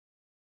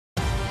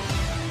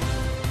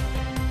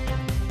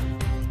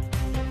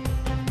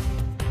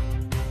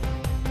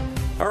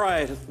All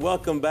right,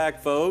 welcome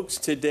back, folks.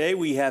 Today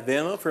we have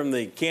Emma from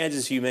the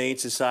Kansas Humane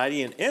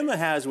Society, and Emma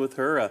has with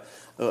her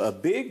a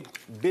big,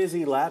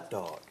 busy lap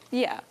dog.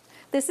 Yeah,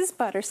 this is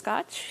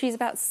Butterscotch. She's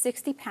about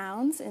 60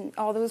 pounds, and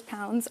all those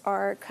pounds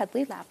are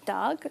cuddly lap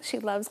dog. She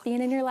loves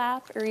being in your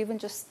lap or even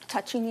just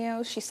touching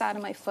you. She sat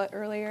on my foot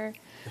earlier.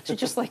 She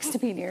just likes to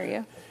be near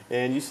you.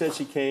 And you said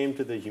she came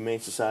to the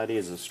Humane Society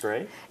as a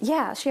stray?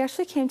 Yeah, she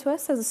actually came to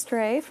us as a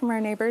stray from our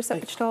neighbors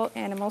at Wichita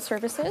Animal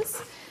Services.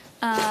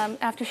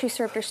 After she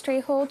served her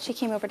stray hold, she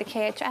came over to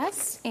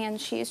KHS, and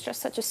she's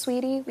just such a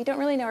sweetie. We don't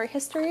really know her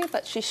history,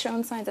 but she's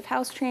shown signs of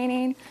house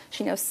training.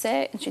 She knows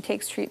sit, and she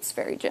takes treats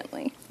very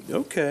gently.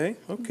 Okay,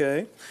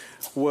 okay.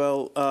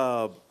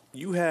 Well,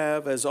 you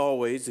have, as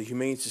always, the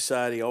Humane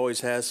Society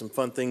always has some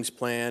fun things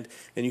planned,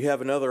 and you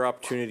have another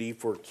opportunity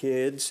for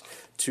kids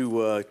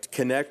to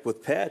connect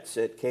with pets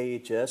at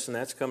KHS, and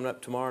that's coming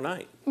up tomorrow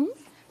night. Mm-hmm.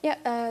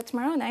 Yeah,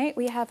 tomorrow night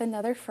we have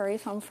another Furry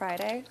Film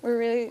Friday.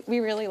 We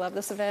really love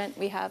this event.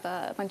 We have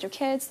a bunch of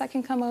kids that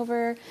can come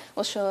over.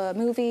 We'll show a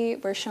movie.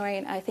 We're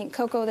showing, I think,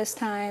 Coco this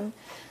time.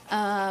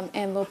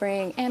 And we'll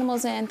bring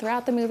animals in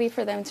throughout the movie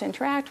for them to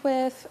interact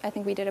with. I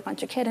think we did a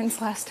bunch of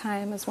kittens last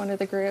time as one of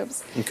the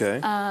groups.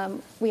 Okay.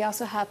 We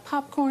also have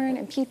popcorn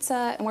and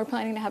pizza, and we're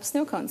planning to have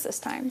snow cones this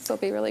time, so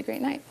it'll be a really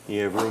great night.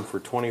 You have room for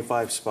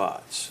 25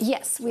 spots.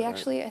 Yes, we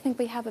actually, I think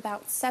we have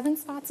about 7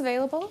 spots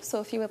available, so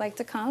if you would like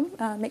to come,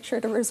 make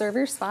sure to reserve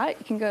your spot.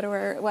 You can go to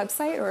our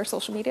website or our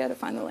social media to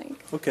find the link.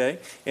 Okay,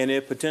 and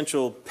if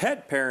potential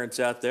pet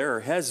parents out there are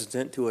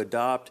hesitant to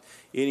adopt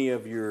any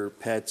of your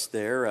pets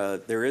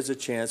there is a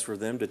chance for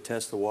them to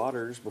test the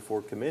waters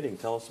before committing.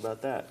 Tell us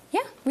about that.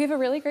 Yeah, we have a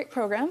really great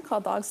program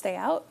called Dogs Day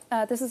Out.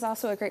 This is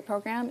also a great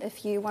program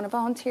if you want to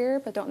volunteer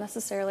but don't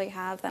necessarily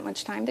have that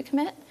much time to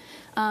commit.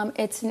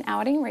 It's an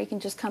outing where you can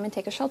just come and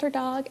take a shelter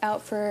dog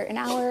out for an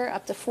hour,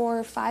 up to 4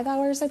 or 5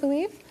 hours, I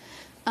believe.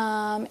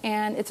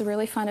 And it's a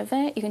really fun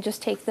event. You can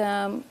just take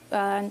them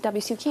on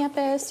WSU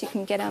campus. You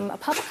can get them a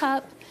pup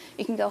cup.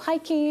 You can go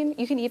hiking.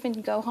 You can even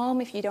go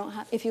home if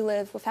you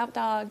live without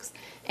dogs,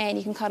 and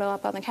you can cuddle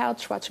up on the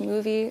couch, watch a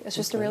movie. It's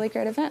just a really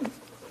great event.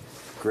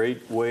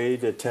 Great way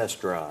to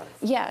test drive.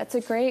 Yeah, it's a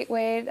great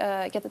way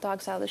to get the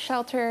dogs out of the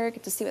shelter,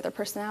 get to see what their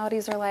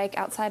personalities are like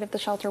outside of the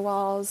shelter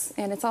walls,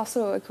 and it's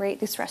also a great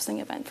distressing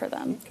event for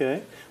them.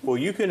 Okay. Well,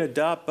 you can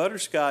adopt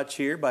Butterscotch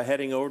here by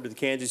heading over to the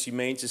Kansas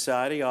Humane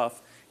Society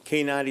off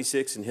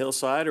K96 in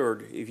Hillside,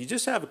 or if you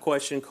just have a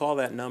question, call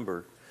that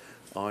number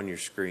on your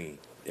screen.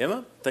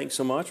 Emma, thanks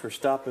so much for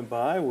stopping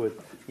by with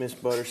Miss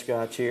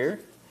Butterscotch here.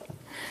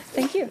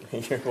 Thank you.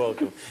 You're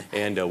welcome.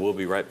 And we'll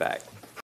be right back.